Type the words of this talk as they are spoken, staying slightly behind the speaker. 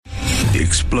the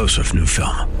explosive new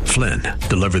film, Flynn,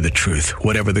 Deliver the Truth,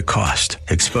 Whatever the Cost,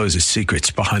 exposes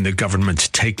secrets behind the government's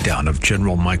takedown of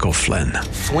General Michael Flynn.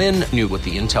 Flynn knew what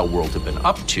the intel world had been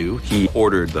up to. He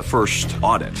ordered the first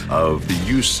audit of the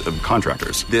use of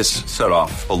contractors. This set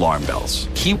off alarm bells.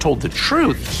 He told the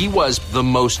truth. He was the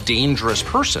most dangerous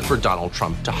person for Donald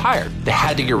Trump to hire. They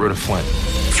had to get rid of Flynn.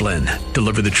 Flynn,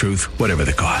 Deliver the Truth, Whatever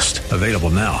the Cost. Available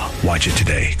now. Watch it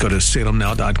today. Go to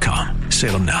salemnow.com.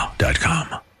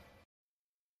 salemnow.com.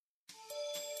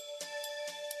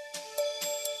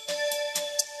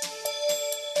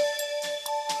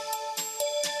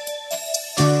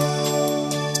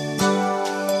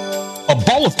 A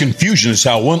ball of confusion is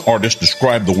how one artist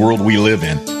described the world we live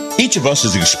in. Each of us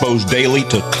is exposed daily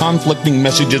to conflicting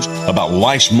messages about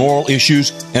life's moral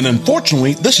issues, and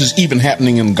unfortunately, this is even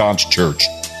happening in God's church.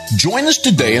 Join us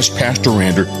today as Pastor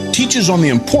Rander teaches on the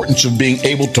importance of being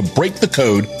able to break the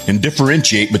code and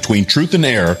differentiate between truth and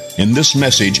error in this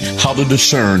message, How to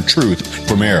Discern Truth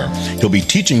from Error. He'll be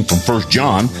teaching from 1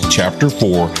 John chapter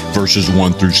 4, verses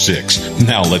 1 through 6.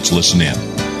 Now let's listen in.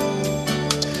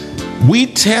 We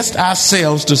test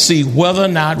ourselves to see whether or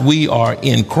not we are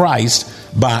in Christ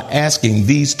by asking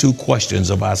these two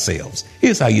questions of ourselves.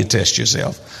 Here's how you test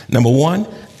yourself. Number one,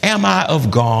 am I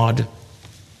of God?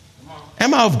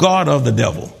 Am I of God or of the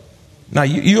devil? Now,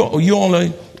 you're only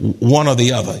one or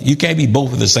the other. You can't be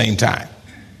both at the same time.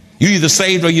 You're either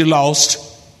saved or you're lost.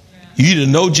 You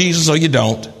either know Jesus or you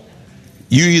don't.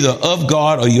 You're either of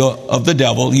God or you're of the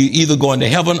devil. You're either going to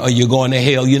heaven or you're going to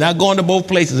hell. You're not going to both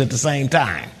places at the same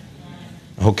time.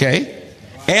 Okay?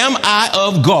 Am I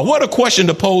of God? What a question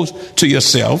to pose to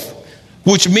yourself,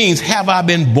 which means, have I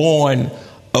been born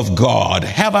of God?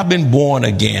 Have I been born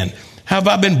again? Have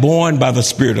I been born by the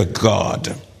Spirit of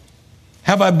God?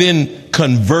 Have I been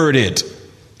converted,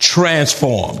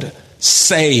 transformed,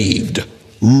 saved,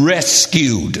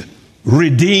 rescued,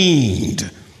 redeemed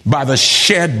by the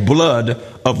shed blood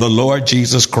of the Lord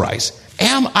Jesus Christ?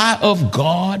 Am I of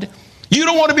God? You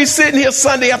don't want to be sitting here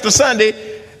Sunday after Sunday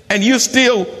and you're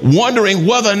still wondering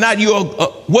whether or not you're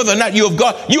of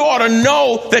God. You ought to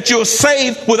know that you're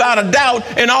saved without a doubt,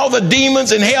 and all the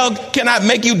demons in hell cannot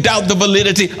make you doubt the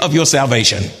validity of your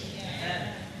salvation.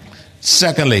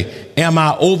 Secondly, am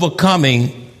I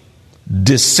overcoming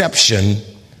deception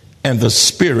and the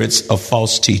spirits of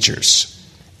false teachers?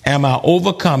 Am I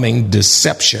overcoming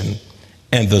deception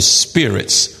and the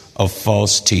spirits of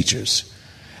false teachers?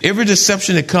 Every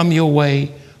deception that come your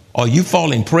way, are you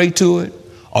falling prey to it?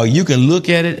 Or you can look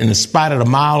at it and spot it a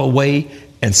mile away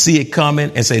and see it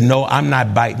coming and say, no, I'm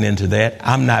not biting into that.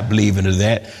 I'm not believing in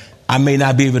that. I may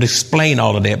not be able to explain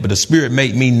all of that, but the Spirit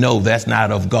made me know that's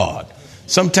not of God.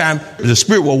 Sometimes the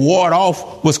Spirit will ward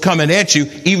off what's coming at you,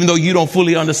 even though you don't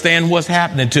fully understand what's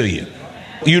happening to you.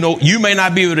 You know, you may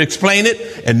not be able to explain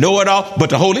it and know it all, but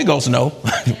the Holy Ghost knows.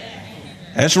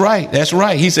 That's right. That's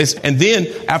right. He says, and then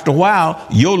after a while,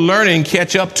 your learning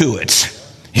catch up to it.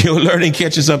 Your learning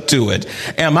catches up to it.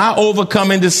 Am I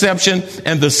overcoming deception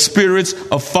and the spirits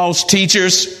of false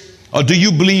teachers? Or do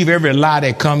you believe every lie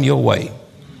that come your way?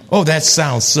 Oh, that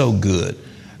sounds so good.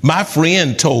 My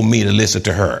friend told me to listen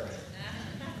to her.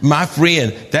 My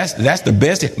friend, that's the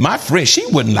best. My friend, she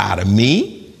wouldn't lie to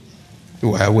me.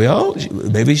 Well,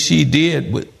 maybe she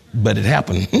did, but it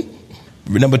happened.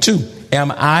 Number two,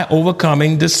 am I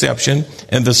overcoming deception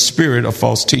and the spirit of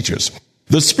false teachers?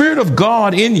 The Spirit of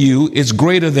God in you is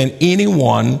greater than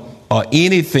anyone or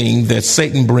anything that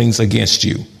Satan brings against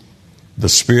you. The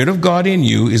Spirit of God in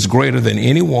you is greater than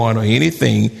anyone or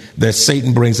anything that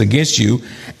Satan brings against you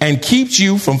and keeps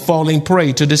you from falling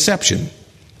prey to deception.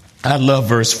 I love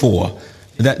verse 4.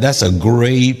 That's a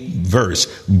great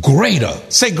verse. Greater.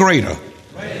 Say greater.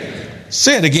 Greater.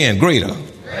 Say it again. Greater.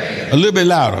 Greater. A little bit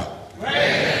louder.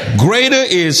 Greater. Greater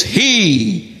is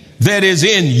he that is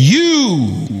in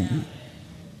you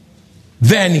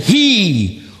than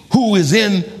he who is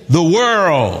in the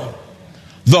world.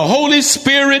 The Holy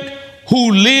Spirit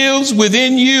who lives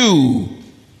within you,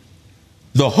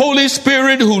 the Holy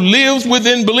Spirit who lives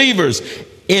within believers,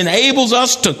 enables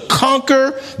us to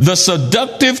conquer the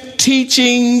seductive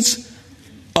teachings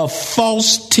of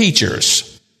false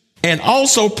teachers and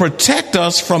also protect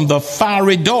us from the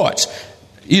fiery darts.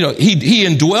 You know, he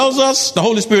indwells us. The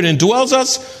Holy Spirit indwells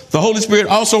us. The Holy Spirit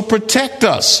also protects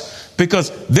us.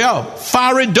 Because there are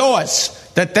fiery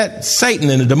darts that Satan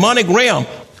in the demonic realm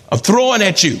are throwing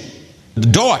at you.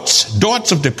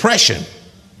 Darts of depression,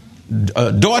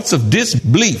 darts of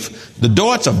disbelief, the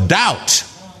darts of doubt,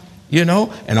 you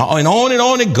know, and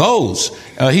on it goes.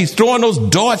 He's throwing those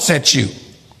darts at you.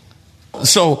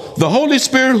 So the Holy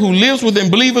Spirit who lives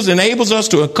within believers enables us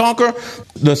to conquer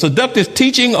the seductive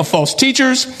teaching of false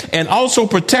teachers and also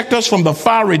protect us from the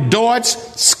fiery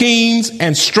darts, schemes,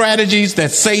 and strategies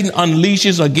that Satan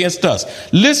unleashes against us.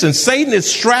 Listen, Satan is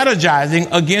strategizing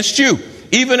against you,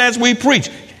 even as we preach.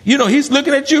 You know, he's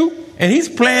looking at you and he's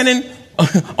planning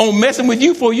on messing with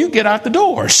you before you get out the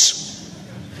doors.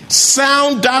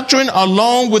 Sound doctrine,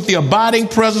 along with the abiding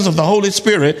presence of the Holy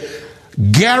Spirit,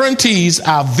 guarantees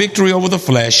our victory over the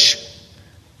flesh.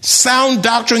 Sound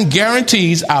doctrine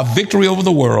guarantees our victory over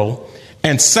the world.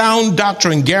 And sound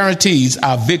doctrine guarantees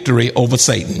our victory over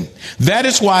Satan. That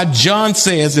is why John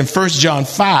says in 1 John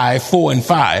 5, 4 and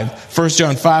 5, 1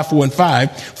 John 5, 4 and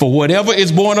 5, for whatever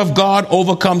is born of God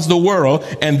overcomes the world.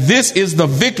 And this is the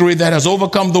victory that has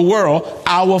overcome the world,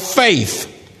 our faith.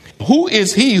 Who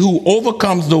is he who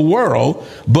overcomes the world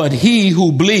but he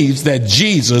who believes that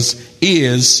Jesus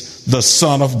is the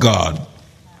Son of God?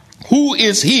 Who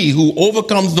is he who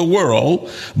overcomes the world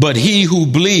but he who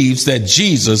believes that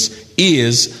Jesus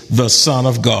is the Son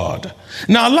of God?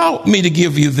 Now, allow me to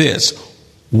give you this.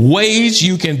 Ways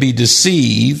you can be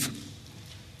deceived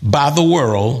by the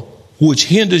world which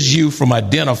hinders you from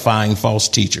identifying false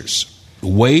teachers.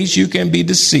 Ways you can be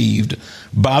deceived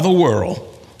by the world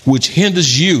which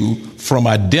hinders you from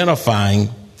identifying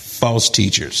false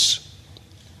teachers.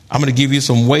 I'm going to give you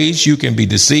some ways you can be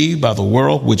deceived by the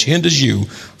world which hinders you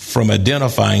from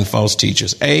identifying false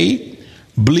teachers. A,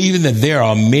 believing that there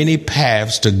are many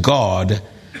paths to God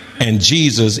and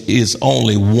Jesus is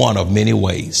only one of many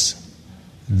ways.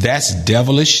 That's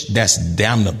devilish. That's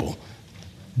damnable.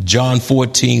 John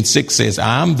 14:6 says,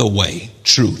 I'm the way,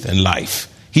 truth, and life.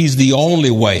 He's the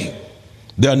only way.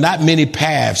 There are not many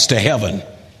paths to heaven.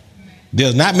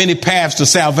 There's not many paths to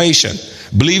salvation.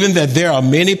 Believing that there are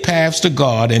many paths to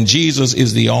God and Jesus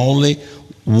is the only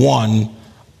one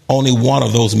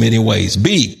of those many ways.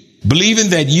 B,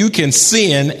 believing that you can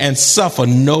sin and suffer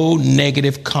no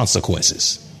negative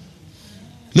consequences.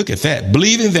 Look at that.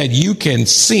 Believing that you can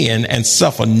sin and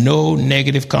suffer no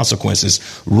negative consequences.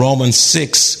 Romans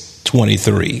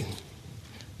 6:23.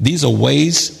 These are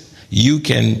ways you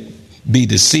can be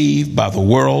deceived by the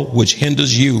world which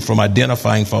hinders you from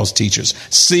identifying false teachers.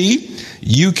 C,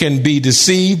 you can be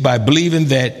deceived by believing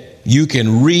that you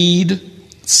can read,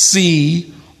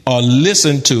 see, or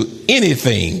listen to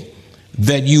anything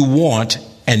that you want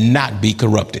and not be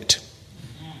corrupted.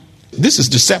 This is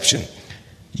deception.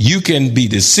 You can be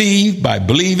deceived by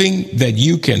believing that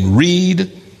you can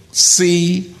read,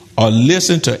 see, or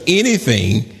listen to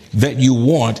anything that you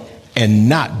want and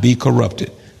not be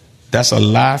corrupted. That's a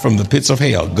lie from the pits of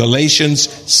hell. Galatians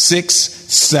 6,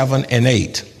 7, and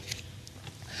 8.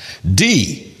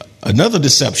 D, another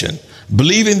deception,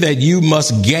 believing that you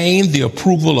must gain the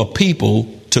approval of people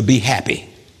to be happy.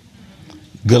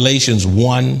 Galatians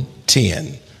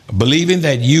 1:10. Believing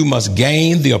that you must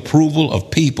gain the approval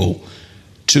of people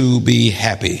to be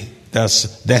happy.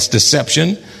 That's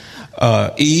deception.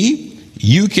 E,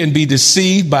 you can be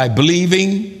deceived by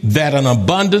believing that an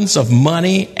abundance of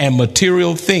money and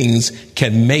material things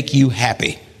can make you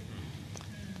happy.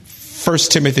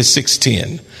 1 Timothy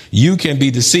 6:10. You can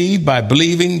be deceived by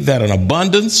believing that an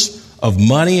abundance of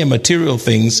money and material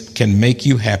things can make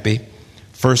you happy.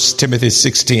 1 Timothy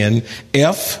 6:10.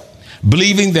 F,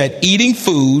 believing that eating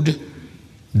food,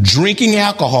 drinking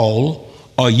alcohol,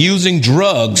 or using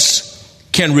drugs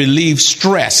can relieve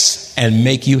stress and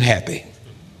make you happy.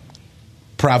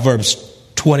 Proverbs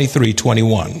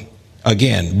 23:21.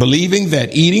 Again, believing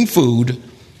that eating food,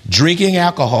 drinking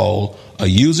alcohol, or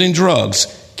using drugs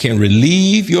can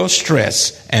relieve your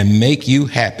stress and make you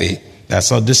happy.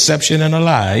 That's a deception and a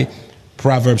lie.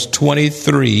 Proverbs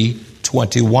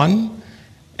 23:21.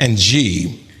 And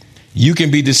G, you can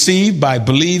be deceived by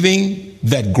believing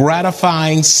that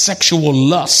gratifying sexual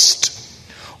lust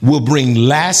will bring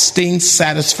lasting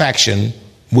satisfaction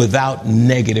without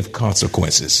negative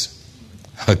consequences.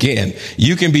 Again,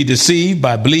 you can be deceived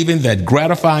by believing that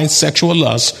gratifying sexual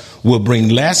lust will bring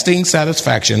lasting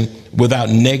satisfaction without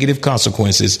negative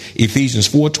consequences. Ephesians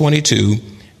 4:22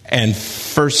 and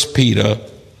 1 Peter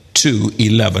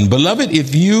 2:11. Beloved,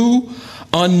 if you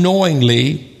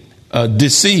unknowingly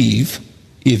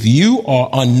if you are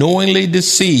unknowingly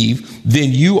deceived,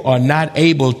 then you are not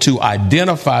able to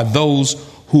identify those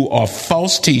who are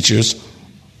false teachers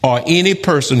or any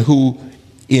person who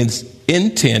is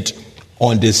intent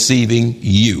on deceiving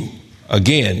you.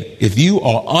 Again, if you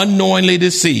are unknowingly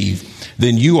deceived,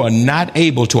 then you are not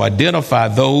able to identify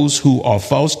those who are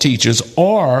false teachers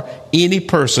or any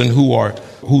person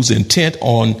who's intent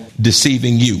on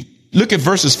deceiving you. Look at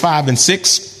verses 5 and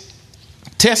 6.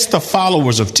 Test the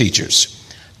followers of teachers.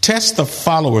 Test the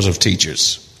followers of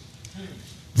teachers.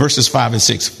 Verses 5 and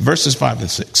 6. Verses 5 and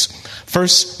 6.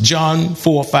 1 John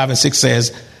 4, 5 and 6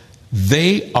 says,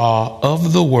 they are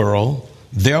of the world,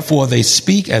 therefore they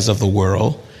speak as of the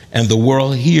world, and the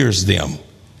world hears them.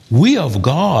 We of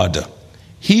God.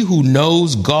 He who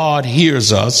knows God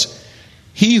hears us.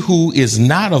 He who is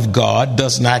not of God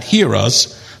does not hear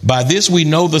us. By this we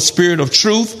know the spirit of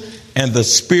truth and the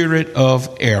spirit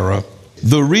of error.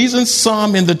 The reason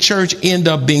some in the church end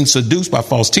up being seduced by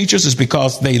false teachers is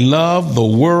because they love the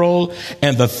world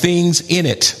and the things in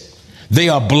it. They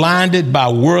are blinded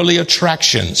by worldly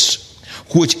attractions,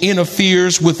 which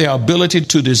interferes with their ability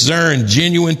to discern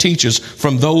genuine teachers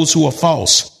from those who are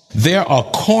false. There are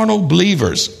carnal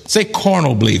believers. Say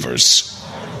carnal believers.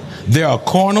 There are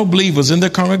carnal believers in the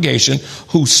congregation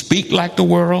who speak like the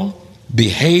world,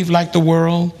 behave like the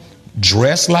world,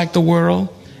 dress like the world,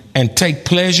 and take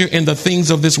pleasure in the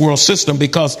things of this world system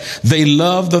because they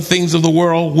love the things of the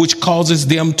world, which causes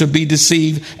them to be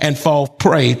deceived and fall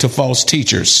prey to false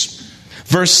teachers.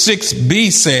 Verse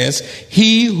 6b says,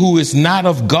 he who is not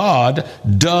of God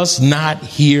does not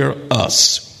hear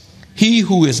us. He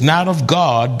who is not of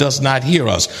God does not hear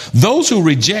us. Those who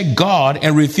reject God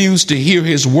and refuse to hear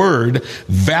his word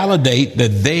validate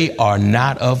that they are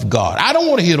not of God. I don't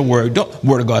want to hear the word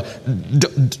of God.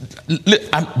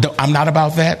 I'm not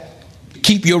about that.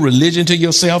 Keep your religion to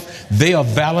yourself. They are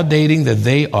validating that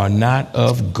they are not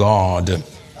of God.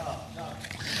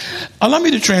 Allow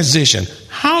me to transition.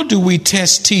 How do we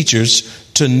test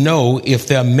teachers to know if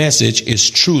their message is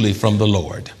truly from the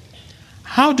Lord?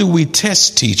 How do we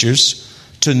test teachers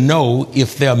to know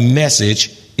if their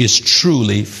message is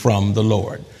truly from the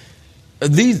Lord?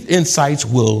 These insights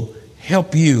will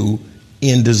help you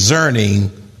in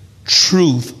discerning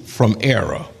truth from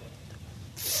error,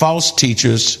 false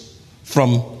teachers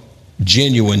from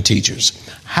genuine teachers.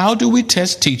 How do we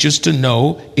test teachers to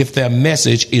know if their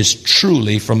message is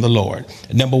truly from the Lord?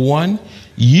 Number one,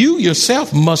 you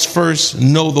yourself must first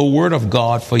know the word of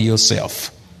God for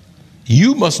yourself.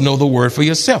 You must know the word for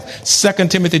yourself. 2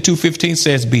 Timothy 2:15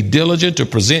 says, be diligent to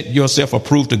present yourself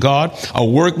approved to God, a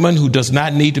workman who does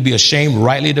not need to be ashamed,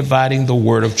 rightly dividing the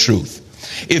word of truth.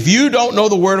 If you don't know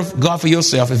the word of God for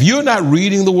yourself, if you're not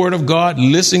reading the word of God,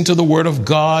 listening to the word of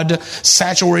God,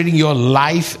 saturating your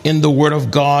life in the word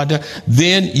of God,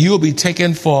 then you'll be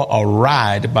taken for a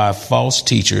ride by false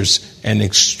teachers and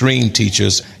extreme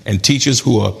teachers and teachers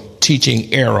who are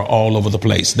teaching error all over the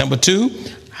place. Number two,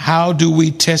 how do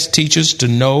we test teachers to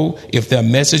know if their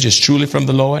message is truly from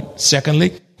the Lord?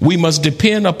 Secondly, we must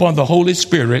depend upon the Holy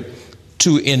Spirit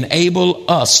to enable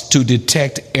us to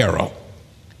detect error.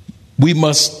 We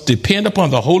must depend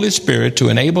upon the Holy Spirit to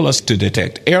enable us to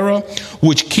detect error,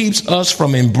 which keeps us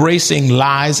from embracing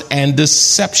lies and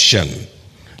deception.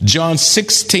 John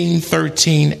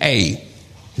 16:13a.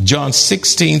 John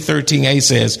 16:13a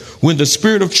says, when the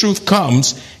Spirit of truth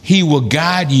comes, he will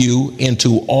guide you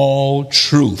into all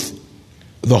truth.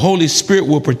 The Holy Spirit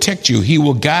will protect you. He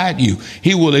will guide you.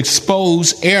 He will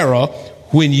expose error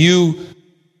when you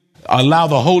allow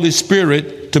the Holy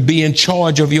Spirit to be in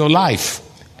charge of your life.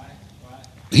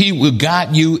 He will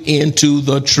guide you into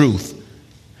the truth,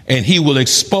 and he will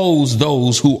expose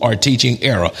those who are teaching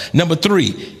error. Number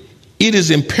three, it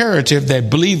is imperative that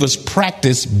believers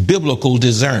practice biblical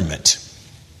discernment.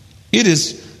 It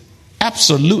is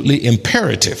absolutely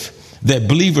imperative that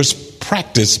believers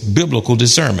practice biblical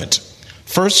discernment.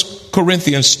 1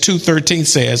 Corinthians 2:13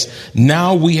 says,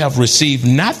 now we have received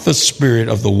not the spirit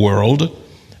of the world,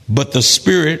 but the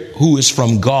Spirit who is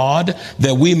from God,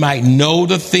 that we might know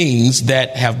the things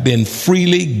that have been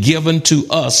freely given to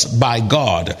us by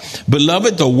God.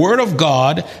 Beloved, the Word of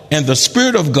God and the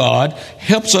Spirit of God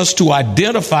helps us to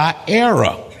identify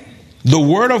error. The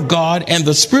Word of God and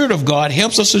the Spirit of God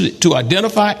helps us to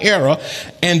identify error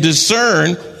and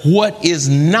discern what is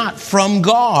not from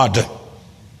God.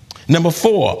 Number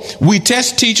four, we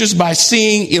test teachers by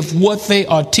seeing if what they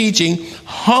are teaching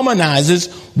harmonizes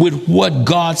with what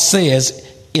God says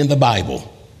in the Bible.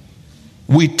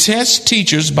 We test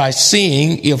teachers by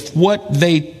seeing if what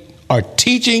they are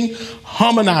teaching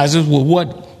harmonizes with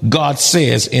what God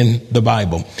says in the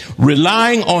Bible.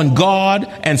 Relying on God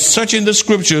and searching the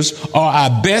scriptures are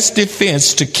our best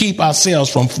defense to keep ourselves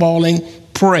from falling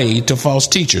prey to false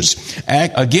teachers.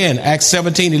 Again, Acts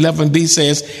 17:11b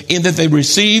says, in that they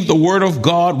received the word of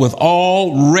God with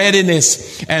all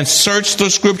readiness and searched the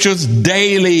scriptures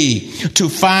daily to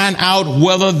find out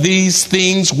whether these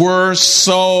things were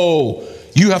so.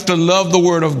 You have to love the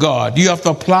Word of God. You have to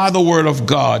apply the Word of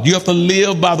God. You have to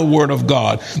live by the Word of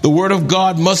God. The Word of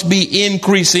God must be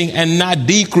increasing and not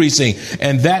decreasing.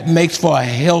 And that makes for a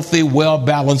healthy,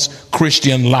 well-balanced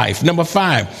Christian life. Number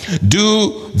 5,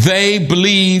 do they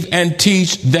believe and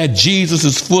teach that Jesus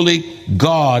is fully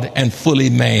God and fully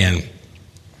man?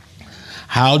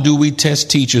 How do we test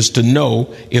teachers to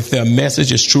know if their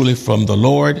message is truly from the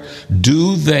Lord?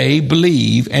 Do they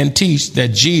believe and teach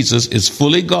that Jesus is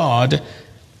fully God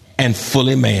and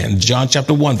fully man? John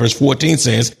chapter 1 verse 14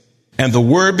 says, and the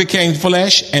Word became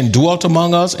flesh and dwelt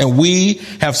among us, and we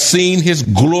have seen his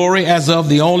glory as of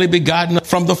the only begotten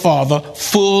from the Father,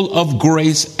 full of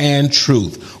grace and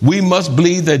truth. We must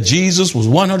believe that Jesus was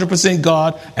 100%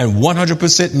 God and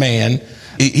 100% man.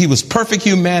 He was perfect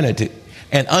humanity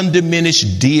and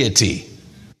undiminished deity.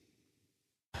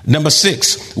 Number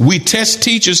 6, we test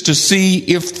teachers to see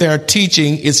if their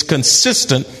teaching is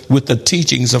consistent with the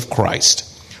teachings of Christ.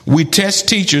 We test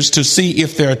teachers to see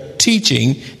if their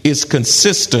teaching is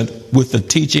consistent with the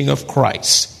teaching of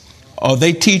Christ. Are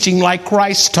they teaching like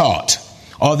Christ taught?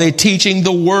 Are they teaching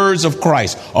the words of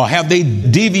Christ? Or have they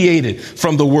deviated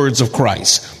from the words of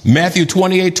Christ? Matthew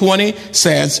 28:20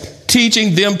 says,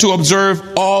 teaching them to observe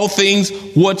all things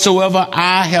whatsoever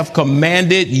I have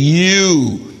commanded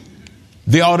you.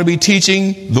 They ought to be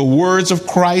teaching the words of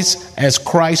Christ as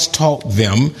Christ taught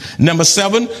them. Number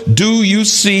 7, do you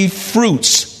see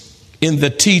fruits in the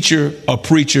teacher or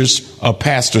preacher's or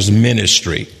pastor's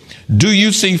ministry? Do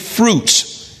you see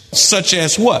fruits such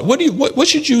as what? What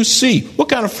should you see? What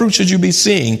kind of fruit should you be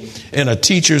seeing in a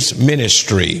teacher's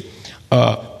ministry?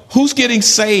 Who's getting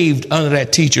saved under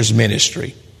that teacher's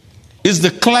ministry? Is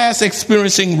the class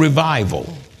experiencing revival?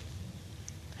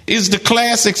 Is the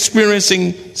class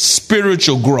experiencing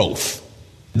spiritual growth?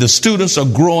 The students are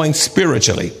growing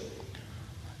spiritually.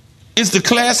 Is the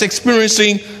class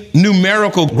experiencing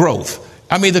numerical growth?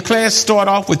 I mean, the class start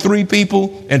off with 3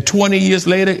 people and 20 years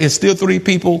later, it's still 3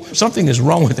 people. Something is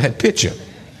wrong with that picture.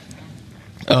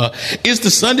 Is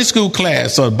the Sunday school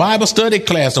class or Bible study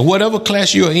class or whatever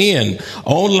class you're in,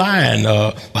 online,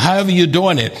 however you're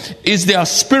doing it, is there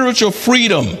spiritual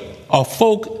freedom? Or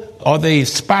are they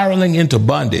spiraling into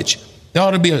bondage? There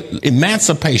ought to be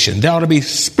emancipation. There ought to be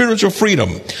spiritual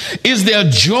freedom. Is there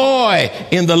joy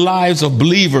in the lives of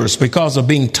believers because of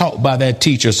being taught by that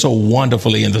teacher so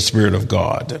wonderfully in the Spirit of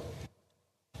God?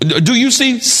 Do you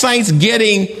see saints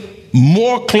getting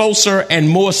more closer and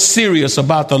more serious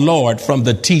about the Lord from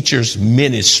the teacher's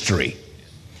ministry?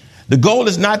 The goal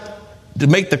is not to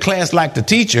make the class like the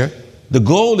teacher. The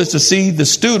goal is to see the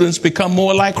students become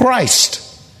more like Christ.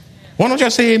 Why don't y'all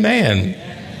say amen?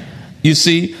 You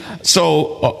see,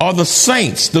 so are the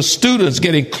saints, the students,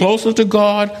 getting closer to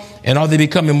God, and are they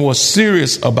becoming more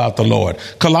serious about the Lord?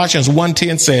 Colossians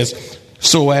 1:10 says,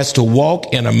 so as to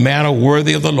walk in a manner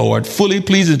worthy of the Lord, fully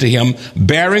pleasing to him,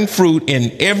 bearing fruit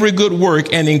in every good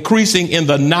work and increasing in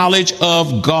the knowledge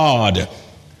of God.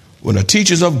 When the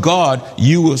teachers of God,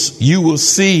 you will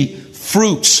see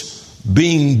fruits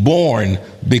being born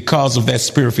because of that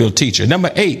spirit-filled teacher.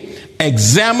 Number 8,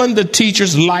 examine the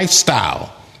teacher's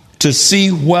lifestyle to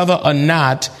see whether or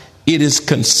not it is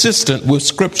consistent with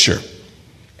Scripture.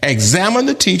 Examine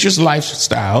the teacher's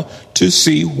lifestyle to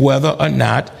see whether or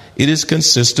not it is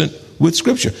consistent with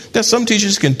Scripture. That some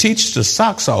teachers can teach the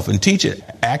socks off and teach it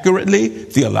accurately,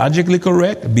 theologically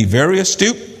correct, be very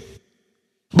astute,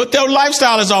 but their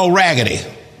lifestyle is all raggedy.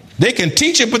 They can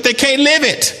teach it, but they can't live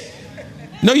it.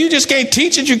 No, you just can't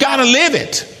teach it. You got to live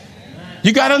it.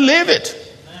 You got to live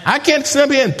it. I can't sit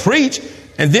up here and preach,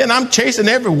 and then I'm chasing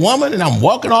every woman, and I'm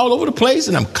walking all over the place,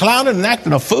 and I'm clowning and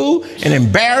acting a fool and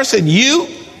embarrassing you.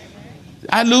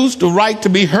 I lose the right to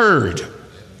be heard.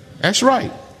 That's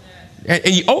right.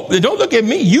 And don't look at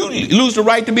me. You lose the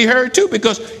right to be heard too,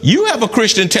 because you have a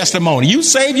Christian testimony. You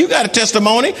saved, you got a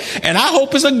testimony, and I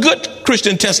hope it's a good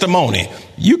Christian testimony.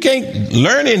 You can't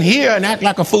learn in here and act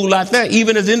like a fool like that,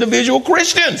 even as individual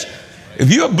Christians.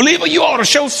 If you're a believer, you ought to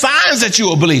show signs that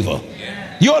you're a believer.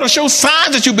 You ought to show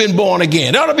signs that you've been born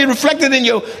again. It ought to be reflected in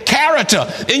your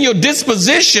character, in your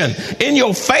disposition, in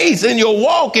your faith, in your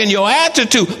walk, in your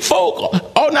attitude. Folk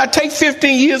ought not take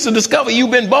 15 years to discover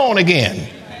you've been born again.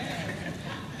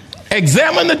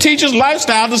 Examine the teacher's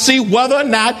lifestyle to see whether or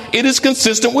not it is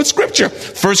consistent with Scripture.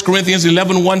 1 Corinthians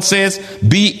 11:1 says,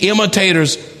 be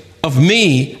imitators of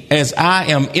me as I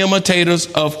am imitators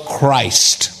of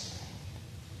Christ.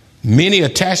 Many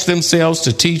attach themselves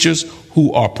to teachers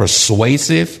who are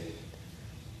persuasive.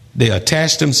 They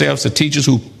attach themselves to teachers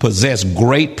who possess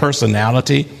great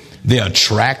personality. They're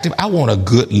attractive. I want a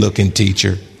good looking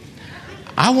teacher.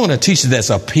 I want a teacher that's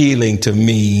appealing to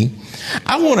me.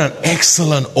 I want an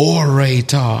excellent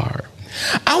orator.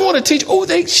 I want to teach.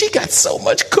 She got so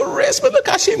much charisma. Look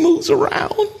how she moves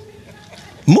around.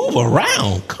 Move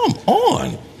around. Come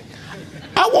on.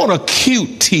 I want a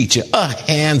cute teacher, a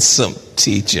handsome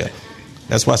teacher.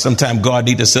 That's why sometimes God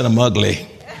needs to send them ugly.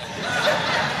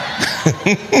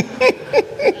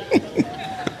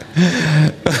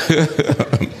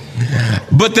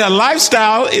 But their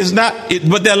lifestyle is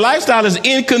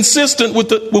inconsistent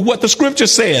with what the scripture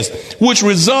says, which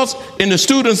results in the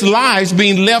students' lives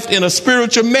being left in a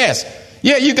spiritual mess.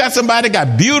 Yeah, you got somebody that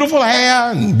got beautiful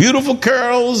hair and beautiful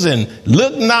curls and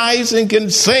look nice and can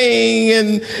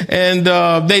sing and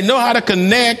they know how to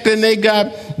connect and they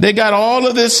got all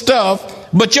of this stuff,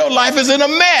 but your life is in a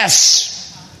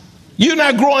mess. You're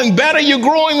not growing better, you're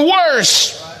growing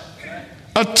worse.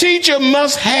 A teacher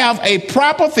must have a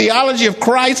proper theology of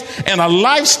Christ and a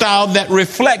lifestyle that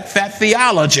reflects that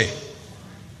theology.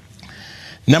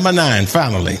 Number 9,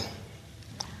 finally.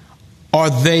 Are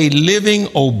they living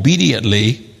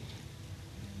obediently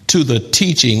to the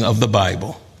teaching of the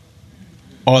Bible?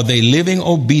 Are they living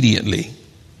obediently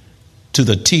to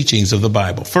the teachings of the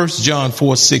Bible? 1 John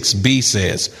 4:6b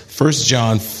says, 1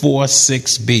 John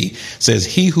 4:6b says,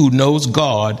 he who knows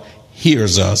God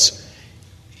hears us.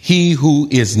 He who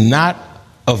is not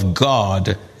of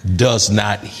God does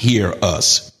not hear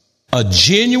us. A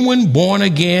genuine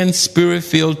born-again,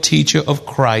 spirit-filled teacher of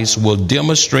Christ will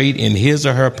demonstrate in his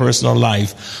or her personal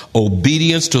life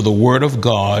obedience to the word of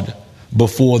God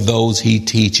before those he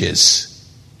teaches.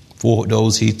 For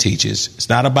those he teaches. It's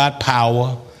not about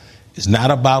power. It's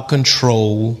not about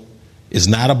control. It's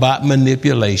not about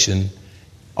manipulation.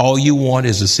 All you want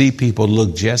is to see people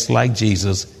look just like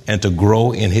Jesus and to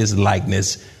grow in his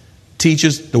likeness.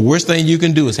 Teachers, the worst thing you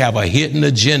can do is have a hidden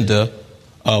agenda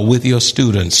with your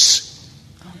students.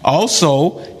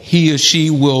 Also, he or she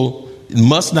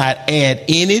must not add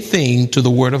anything to the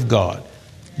word of God.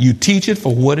 You teach it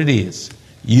for what it is.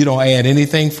 You don't add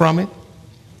anything from it.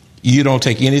 You don't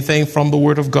take anything from the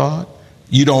word of God.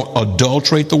 You don't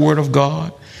adulterate the word of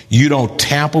God. You don't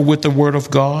tamper with the word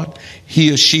of God.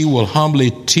 He or she will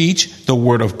humbly teach the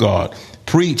word of God,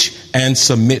 preach and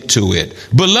submit to it.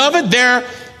 Beloved, there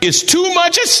is too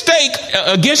much at stake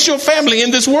against your family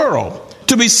in this world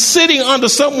to be sitting under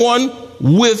someone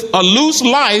with a loose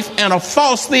life and a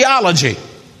false theology.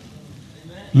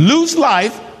 Loose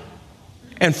life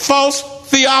and false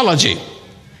theology.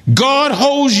 God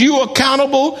holds you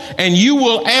accountable and you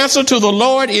will answer to the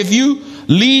Lord if you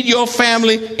lead your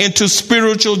family into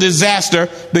spiritual disaster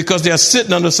because they're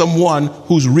sitting under someone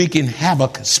who's wreaking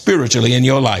havoc spiritually in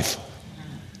your life.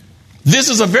 This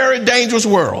is a very dangerous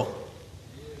world.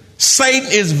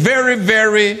 Satan is very,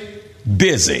 very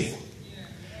busy.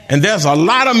 And there's a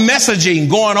lot of messaging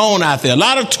going on out there, a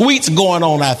lot of tweets going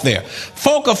on out there.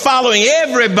 Folk are following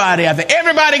everybody out there.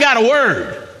 Everybody got a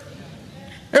word.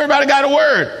 Everybody got a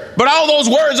word. But all those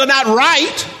words are not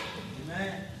right.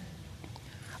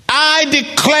 I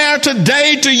declare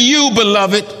today to you,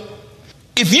 beloved,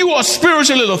 if you are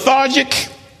spiritually lethargic,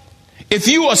 if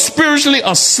you are spiritually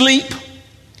asleep,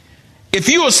 if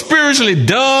you are spiritually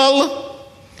dull,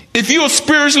 if you are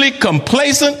spiritually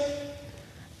complacent,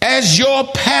 as your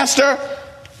pastor,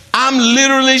 I'm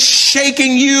literally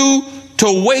shaking you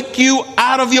to wake you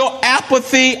out of your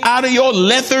apathy, out of your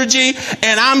lethargy.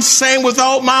 And I'm saying with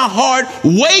all my heart,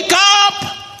 wake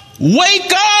up,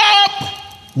 wake up,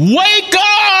 wake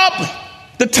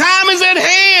up. The time is at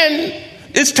hand.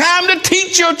 It's time to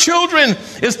teach your children.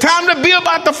 It's time to be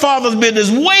about the Father's business.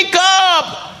 Wake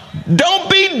up. Don't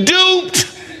be duped.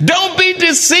 Don't be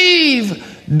deceived.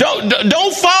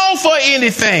 Don't fall for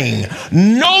anything.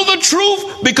 Know the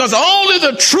truth, because only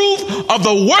the truth of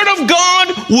the Word of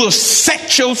God will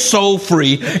set your soul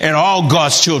free. And all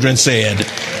God's children said,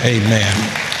 amen.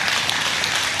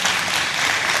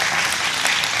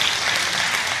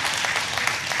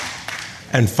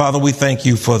 And Father, we thank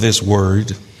you for this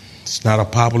word. It's not a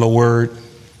popular word.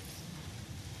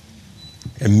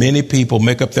 And many people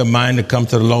make up their mind to come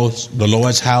to the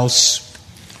Lord's house,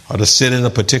 or to sit in a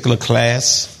particular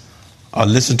class, or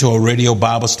listen to a radio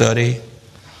Bible study,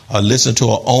 or listen to an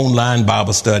online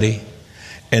Bible study,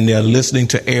 and they're listening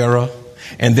to error,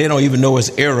 and they don't even know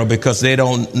it's error because they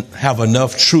don't have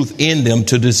enough truth in them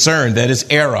to discern that it's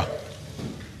error.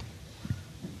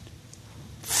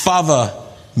 Father,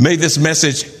 may this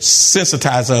message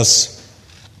sensitize us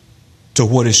to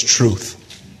what is truth.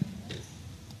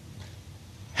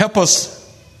 Help us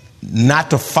not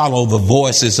to follow the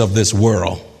voices of this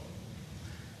world.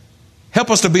 Help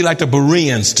us to be like the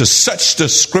Bereans, to search the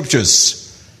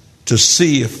scriptures to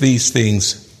see if these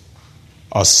things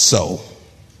are so.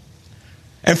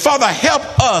 And Father,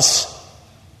 help us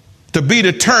to be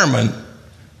determined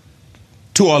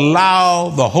to allow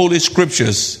the Holy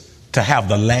Scriptures to have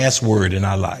the last word in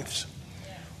our lives.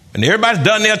 And everybody's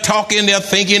done their talking, their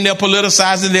thinking, their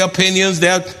politicizing, their opinions,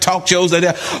 their talk shows.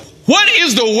 What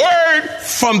is the word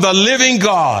from the living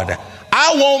God?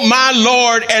 I want my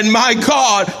Lord and my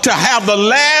God to have the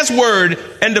last word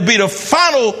and to be the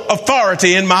final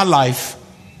authority in my life,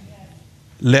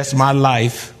 lest my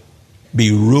life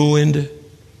be ruined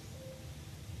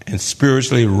and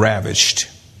spiritually ravished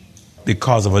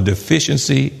because of a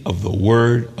deficiency of the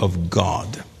Word of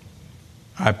God.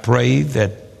 I pray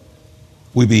that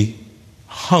we be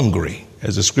hungry,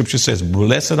 as the Scripture says,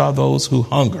 blessed are those who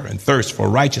hunger and thirst for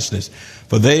righteousness,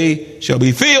 for they shall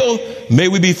be filled. May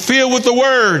we be filled with the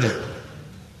Word,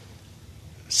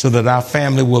 so that our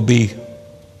family will be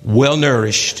well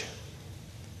nourished,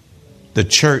 the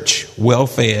church well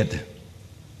fed,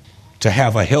 to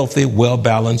have a healthy, well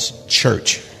balanced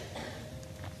church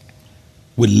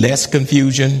with less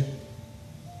confusion,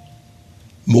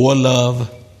 more love,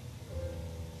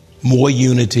 more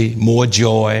unity, more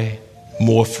joy,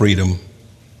 more freedom.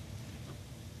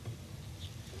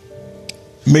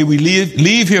 May we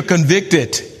leave here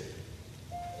convicted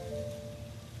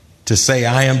to say,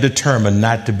 I am determined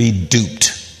not to be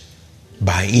duped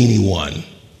by anyone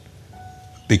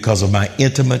because of my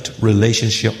intimate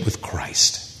relationship with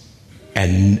Christ.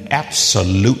 And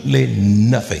absolutely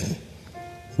nothing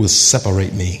will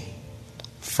separate me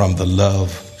from the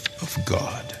love of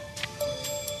God.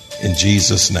 In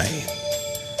Jesus' name.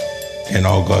 And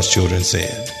all God's children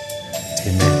said,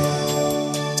 amen.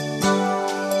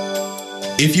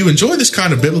 If you enjoy this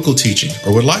kind of biblical teaching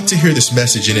or would like to hear this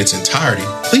message in its entirety,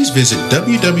 please visit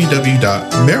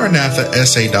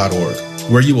www.maranathasa.org,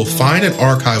 where you will find an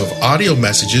archive of audio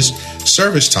messages,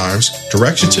 service times,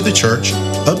 direction to the church,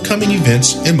 upcoming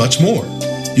events, and much more.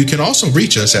 You can also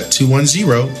reach us at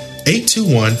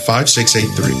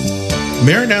 210-821-5683.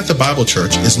 Maranatha Bible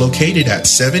Church is located at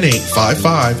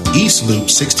 7855 East Loop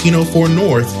 1604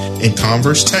 North in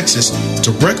Converse, Texas,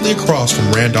 directly across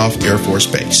from Randolph Air Force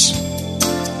Base.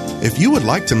 If you would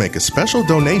like to make a special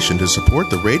donation to support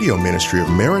the radio ministry of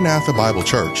Maranatha Bible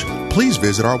Church, please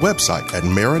visit our website at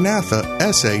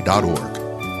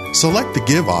maranathasa.org. Select the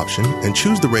Give option and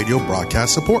choose the Radio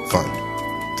Broadcast Support Fund.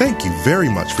 Thank you very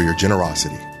much for your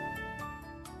generosity.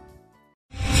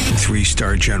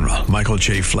 3-star General Michael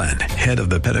J. Flynn, head of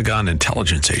the Pentagon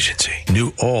Intelligence Agency,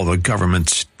 knew all the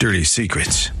government's dirty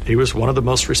secrets. He was one of the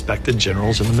most respected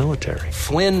generals in the military.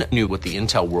 Flynn knew what the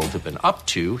intel world had been up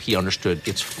to. He understood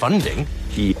its funding.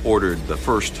 He ordered the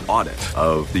first audit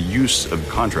of the use of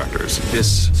contractors.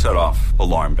 This set off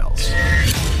alarm bells.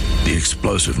 The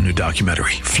explosive new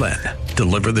documentary, Flynn,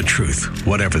 Deliver the Truth,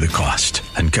 Whatever the Cost,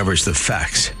 uncovers the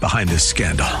facts behind this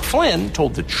scandal. Flynn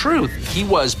told the truth. He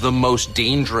was the most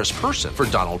dangerous person for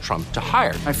Donald Trump to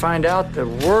hire. I find out the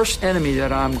worst enemy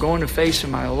that I'm going to face in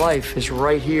my life is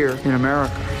right here in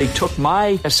America. They took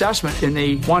my assessment and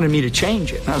they wanted me to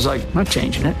change it. And I was like, I'm not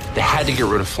changing it. They had to get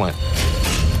rid of Flynn.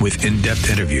 With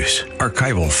in-depth interviews,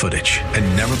 archival footage,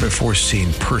 and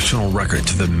never-before-seen personal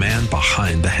records of the man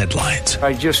behind the headlines.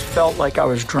 I just felt like I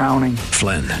was drowning.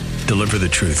 Flynn, Deliver the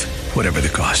Truth, Whatever the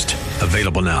Cost.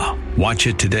 Available now. Watch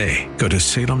it today. Go to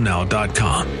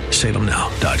salemnow.com.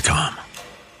 salemnow.com.